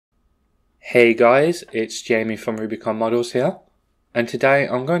Hey guys, it's Jamie from Rubicon Models here, and today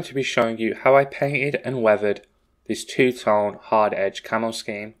I'm going to be showing you how I painted and weathered this two-tone hard edge camo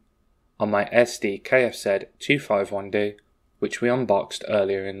scheme on my SDKFZ 251D, which we unboxed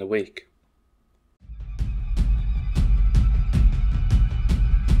earlier in the week.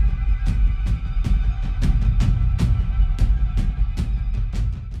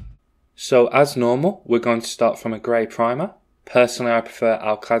 So as normal, we're going to start from a grey primer. Personally, I prefer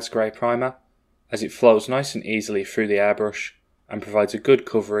Alclad's grey primer, as it flows nice and easily through the airbrush and provides a good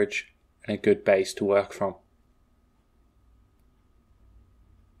coverage and a good base to work from.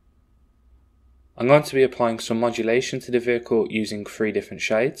 I'm going to be applying some modulation to the vehicle using 3 different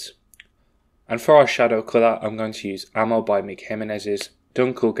shades. And for our shadow colour, I'm going to use Ammo by Mick Jimenez's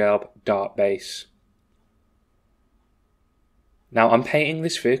Dunkelgelb Dark Base. Now I'm painting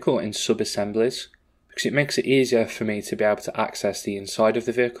this vehicle in sub-assemblies because it makes it easier for me to be able to access the inside of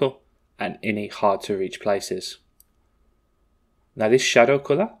the vehicle and any hard to reach places. Now this shadow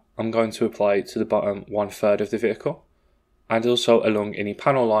colour I'm going to apply to the bottom 1/3 of the vehicle and also along any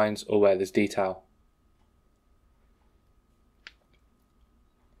panel lines or where there's detail.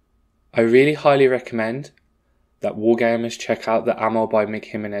 I really highly recommend that wargamers check out the Ammo by Mick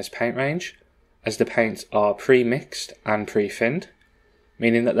Jimenez paint range, as the paints are pre-mixed and pre-thinned,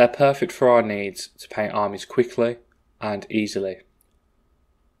 meaning that they're perfect for our needs to paint armies quickly and easily.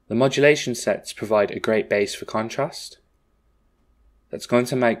 The modulation sets provide a great base for contrast that's going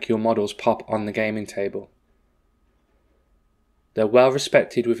to make your models pop on the gaming table. They're well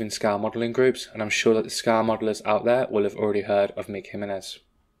respected within scale modelling groups, and I'm sure that the scale modelers out there will have already heard of Mick Jimenez.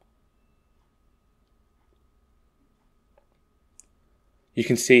 You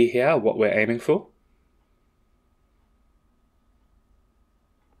can see here what we're aiming for.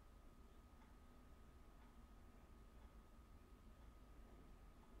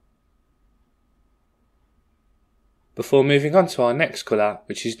 Before moving on to our next colour,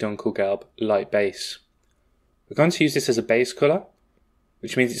 which is Dunkelgelb Light Base. We're going to use this as a base colour,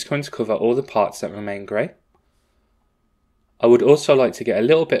 which means it's going to cover all the parts that remain grey. I would also like to get a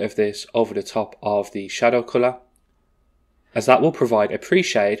little bit of this over the top of the shadow colour, as that will provide a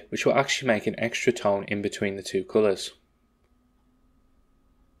pre-shade which will actually make an extra tone in between the two colours.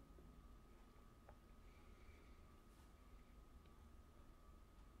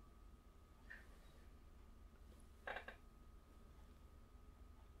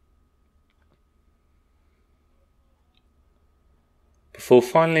 Before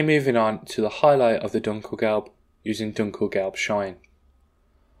finally moving on to the highlight of the Dunkelgelb using Dunkelgelb Shine.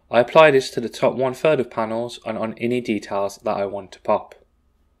 I apply this to the top 1/3 of panels and on any details that I want to pop.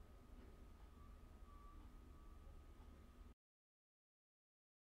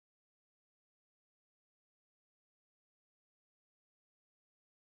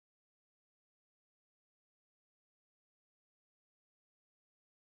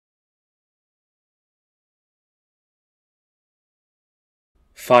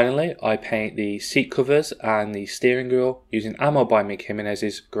 Finally, I paint the seat covers and the steering wheel using Ammo by Mick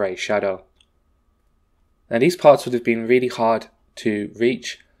Jimenez's Grey Shadow. Now these parts would have been really hard to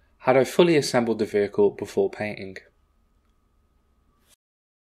reach had I fully assembled the vehicle before painting.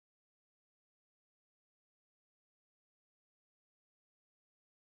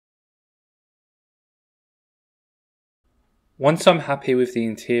 Once I'm happy with the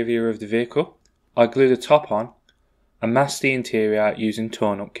interior of the vehicle, I glue the top on and mask the interior using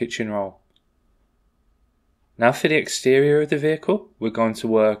torn up kitchen roll. Now for the exterior of the vehicle, we're going to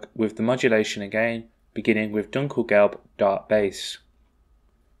work with the modulation again, beginning with Dunkelgelb Dark Base.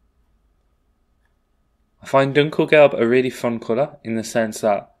 I find Dunkelgelb a really fun colour in the sense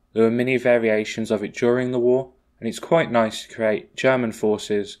that there were many variations of it during the war, and it's quite nice to create German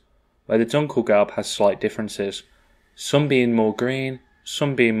forces where the Dunkelgelb has slight differences, some being more green,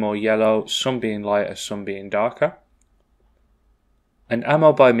 some being more yellow, some being lighter, some being darker. And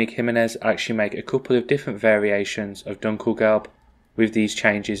Ammo by Mick Jimenez actually make a couple of different variations of Dunkelgelb with these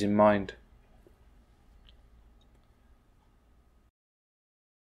changes in mind.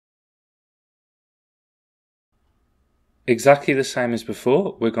 Exactly the same as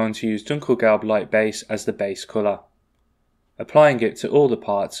before, we're going to use Dunkelgelb Light Base as the base colour, applying it to all the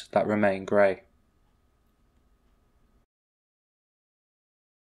parts that remain grey.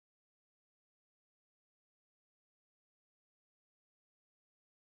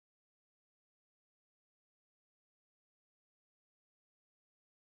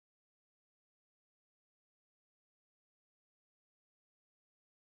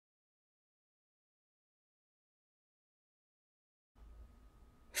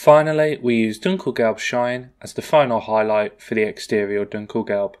 Finally, we use Dunkelgelb Shine as the final highlight for the exterior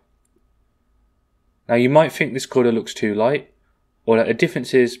Dunkelgelb. Now you might think this colour looks too light, or that the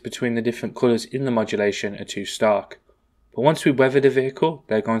differences between the different colours in the modulation are too stark, but once we weather the vehicle,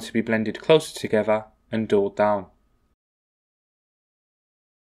 they're going to be blended closer together and dulled down.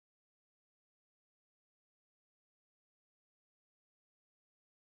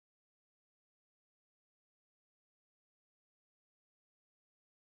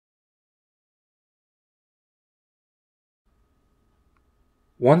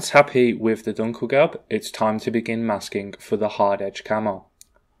 Once happy with the Dunkelgelb, it's time to begin masking for the hard edge camo.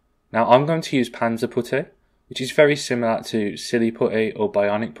 Now I'm going to use Panzer putty, which is very similar to silly putty or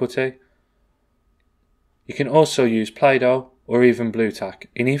bionic putty. You can also use Play-Doh or even blue tack,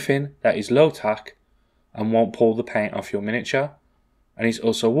 anything that is low tack and won't pull the paint off your miniature, and is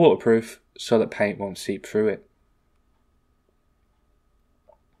also waterproof so that paint won't seep through it.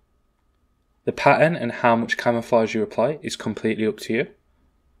 The pattern and how much camouflage you apply is completely up to you,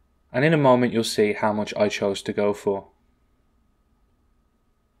 and in a moment you'll see how much I chose to go for.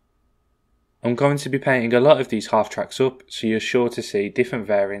 I'm going to be painting a lot of these half tracks up, so you're sure to see different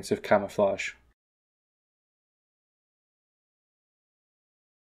variants of camouflage.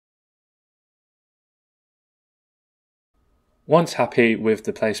 Once happy with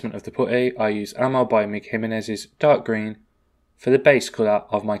the placement of the putty, I use Ammo by Mig Jimenez's dark green for the base colour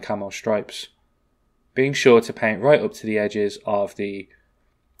of my camo stripes, being sure to paint right up to the edges of the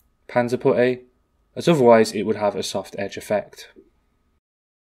Panzer putty, as otherwise it would have a soft edge effect.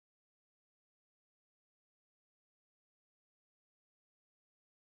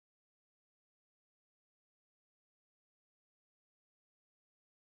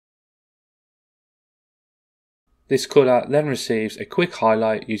 This colour then receives a quick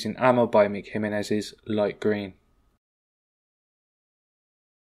highlight using Ammo by Mig Jimenez's light green.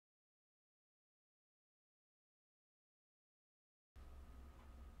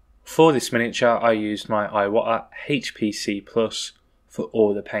 For this miniature I used my Iwata HPC Plus for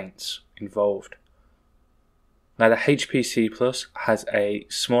all the paints involved. Now the HPC Plus has a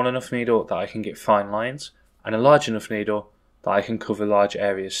small enough needle that I can get fine lines and a large enough needle that I can cover large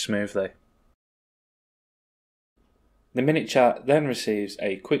areas smoothly. The miniature then receives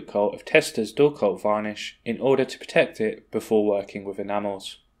a quick coat of Testa's dual coat varnish in order to protect it before working with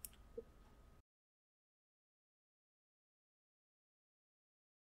enamels.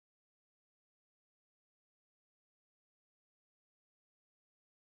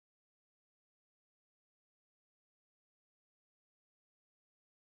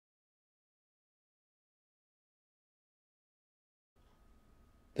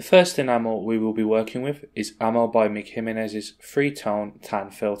 The first enamel we will be working with is Ammo by Mig Jimenez's 3-tone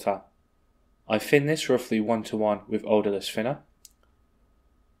tan filter. I thin this roughly 1:1 with odourless thinner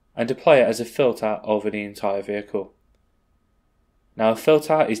and apply it as a filter over the entire vehicle. Now a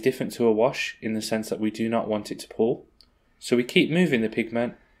filter is different to a wash in the sense that we do not want it to pull, so we keep moving the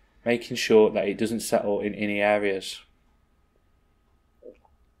pigment, making sure that it doesn't settle in any areas.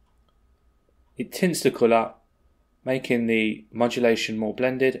 It tints the colour, making the modulation more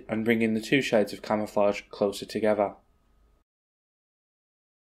blended and bringing the two shades of camouflage closer together.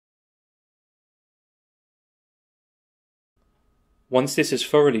 Once this is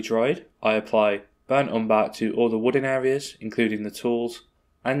thoroughly dried, I apply burnt umber to all the wooden areas, including the tools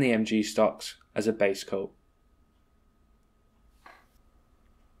and the MG stocks, as a base coat.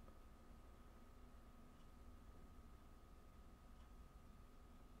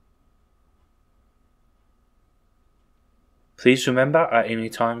 Please remember at any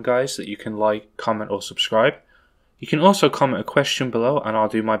time, guys, that you can like, comment or subscribe. You can also comment a question below and I'll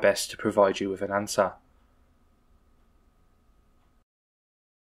do my best to provide you with an answer.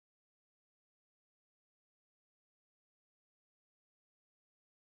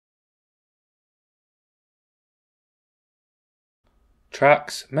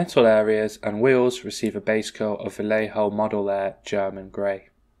 Tracks, metal areas and wheels receive a base coat of Vallejo Model Air German Grey.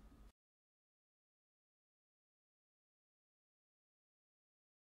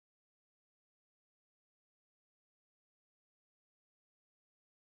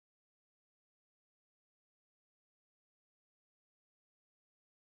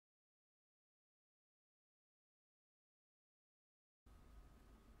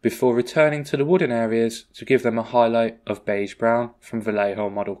 Before returning to the wooden areas to give them a highlight of beige brown from Vallejo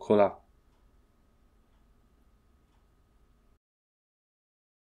Model Colour.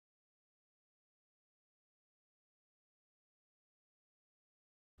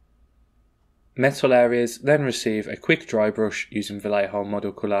 Metal areas then receive a quick dry brush using Vallejo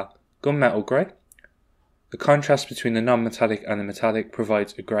Model Colour Gunmetal Grey. The contrast between the non-metallic and the metallic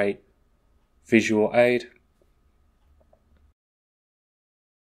provides a great visual aid.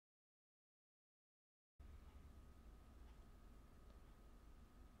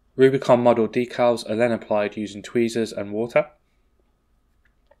 Rubicon model decals are then applied using tweezers and water,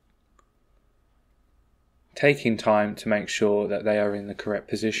 taking time to make sure that they are in the correct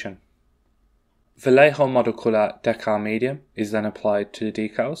position. Vallejo model colour decal medium is then applied to the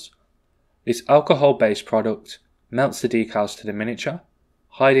decals. This alcohol-based product melts the decals to the miniature,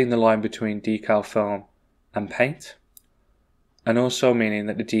 hiding the line between decal film and paint, and also meaning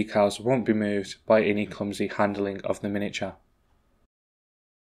that the decals won't be moved by any clumsy handling of the miniature.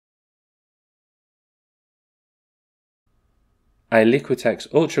 A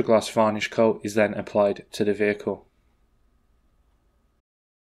Liquitex Ultra Gloss varnish coat is then applied to the vehicle.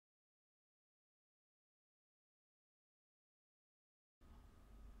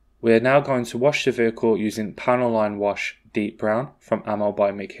 We are now going to wash the vehicle using Panel Line Wash Deep Brown from Ammo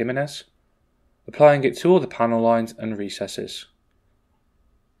by Mick Jimenez, applying it to all the panel lines and recesses.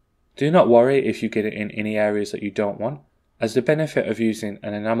 Do not worry if you get it in any areas that you don't want, as the benefit of using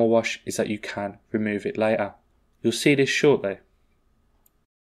an enamel wash is that you can remove it later. You'll see this shortly.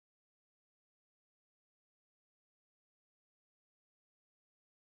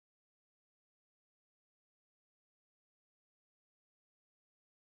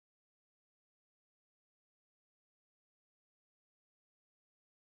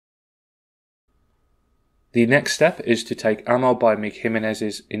 The next step is to take Ammo by Mick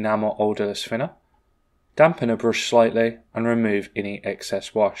Jimenez's enamel odorless thinner, dampen a brush slightly and remove any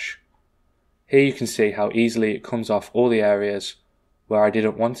excess wash. Here you can see how easily it comes off all the areas where I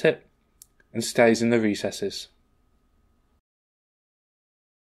didn't want it and stays in the recesses.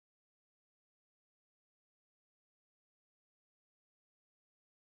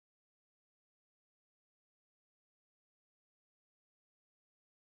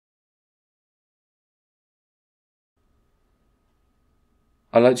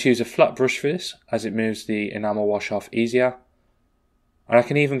 I like to use a flat brush for this as it moves the enamel wash off easier, and I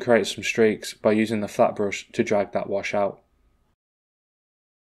can even create some streaks by using the flat brush to drag that wash out.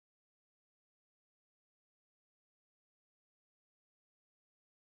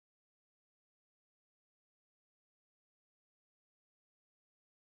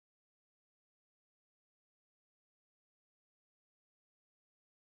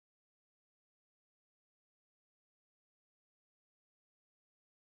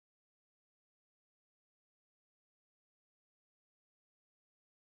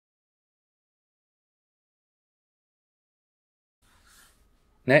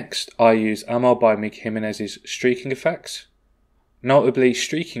 Next, I use Ammo by Mick Jimenez's streaking effects, notably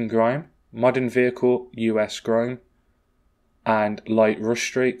streaking grime, modern vehicle US grime, and light rust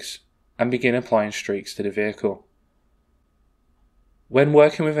streaks, and begin applying streaks to the vehicle. When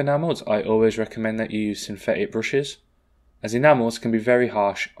working with enamels, I always recommend that you use synthetic brushes, as enamels can be very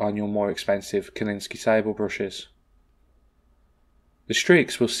harsh on your more expensive Kolinsky Sable brushes. The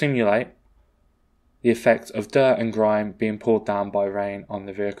streaks will simulate the effect of dirt and grime being pulled down by rain on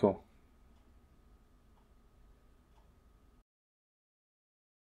the vehicle.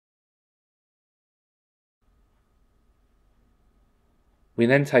 We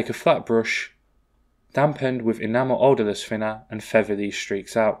then take a flat brush, dampened with enamel odorless thinner, and feather these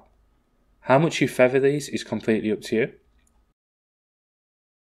streaks out. How much you feather these is completely up to you.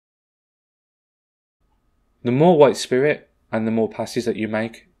 The more white spirit and the more passes that you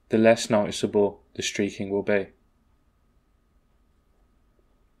make, the less noticeable the streaking will be.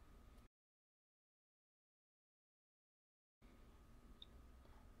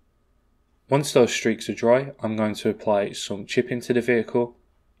 Once those streaks are dry, I'm going to apply some chipping to the vehicle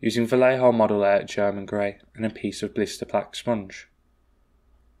using Vallejo Model Air German Grey and a piece of blister pack sponge.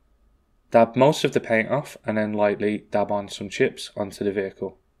 Dab most of the paint off and then lightly dab on some chips onto the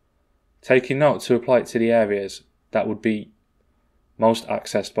vehicle, taking note to apply it to the areas that would be most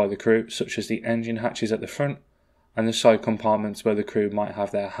accessed by the crew, such as the engine hatches at the front and the side compartments where the crew might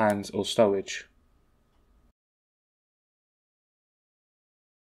have their hands or stowage.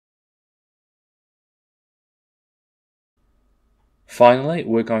 Finally,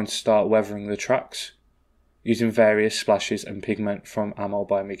 we're going to start weathering the tracks using various splashes and pigment from Ammo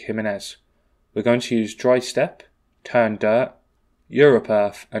by Mick Jimenez. We're going to use Dry Step, Turn Dirt, Europe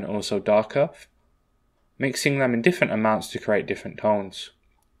Earth and also Dark Earth, mixing them in different amounts to create different tones.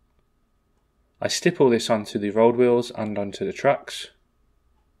 I stipple this onto the road wheels and onto the tracks.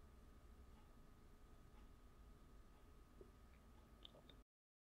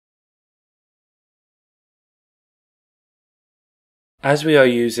 As we are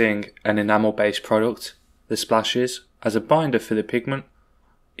using an enamel based product, the splashes, as a binder for the pigment,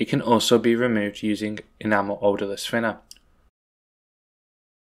 it can also be removed using enamel odorless thinner.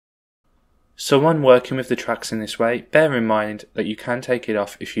 So when working with the tracks in this way, bear in mind that you can take it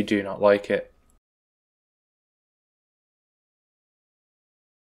off if you do not like it.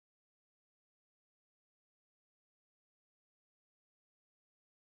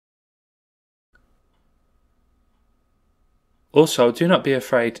 Also, do not be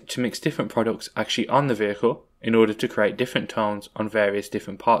afraid to mix different products actually on the vehicle in order to create different tones on various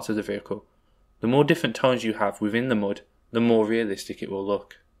different parts of the vehicle. The more different tones you have within the mud, the more realistic it will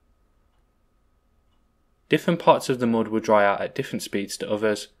look. Different parts of the mud will dry out at different speeds to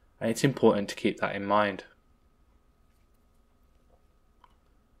others, and it's important to keep that in mind.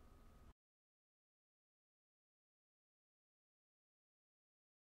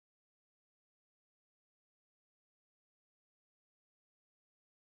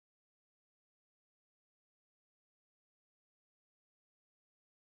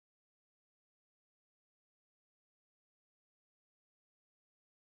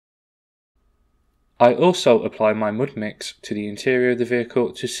 I also apply my mud mix to the interior of the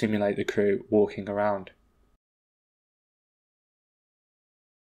vehicle to simulate the crew walking around.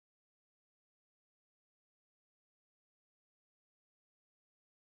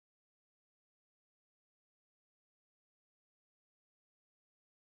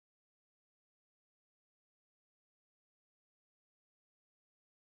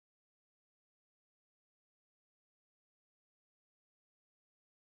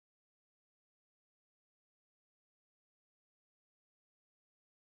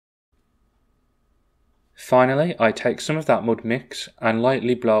 Finally, I take some of that mud mix and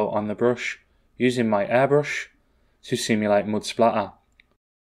lightly blow on the brush using my airbrush to simulate mud splatter.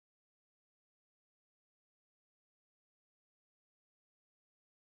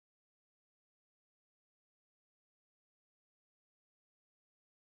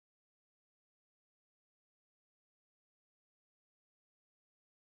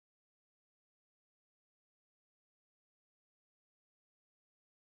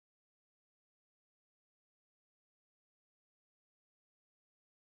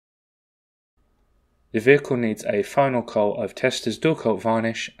 The vehicle needs a final coat of Tester's dual coat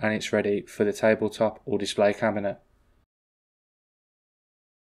varnish and it's ready for the tabletop or display cabinet.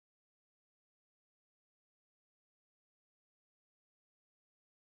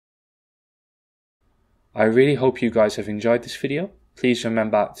 I really hope you guys have enjoyed this video. Please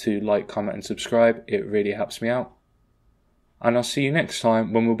remember to like, comment and subscribe, it really helps me out. And I'll see you next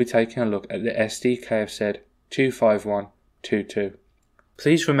time when we'll be taking a look at the SDKFZ 25122.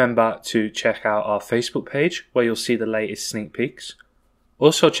 Please remember to check out our Facebook page where you'll see the latest sneak peeks.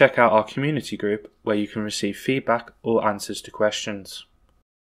 Also check out our community group where you can receive feedback or answers to questions.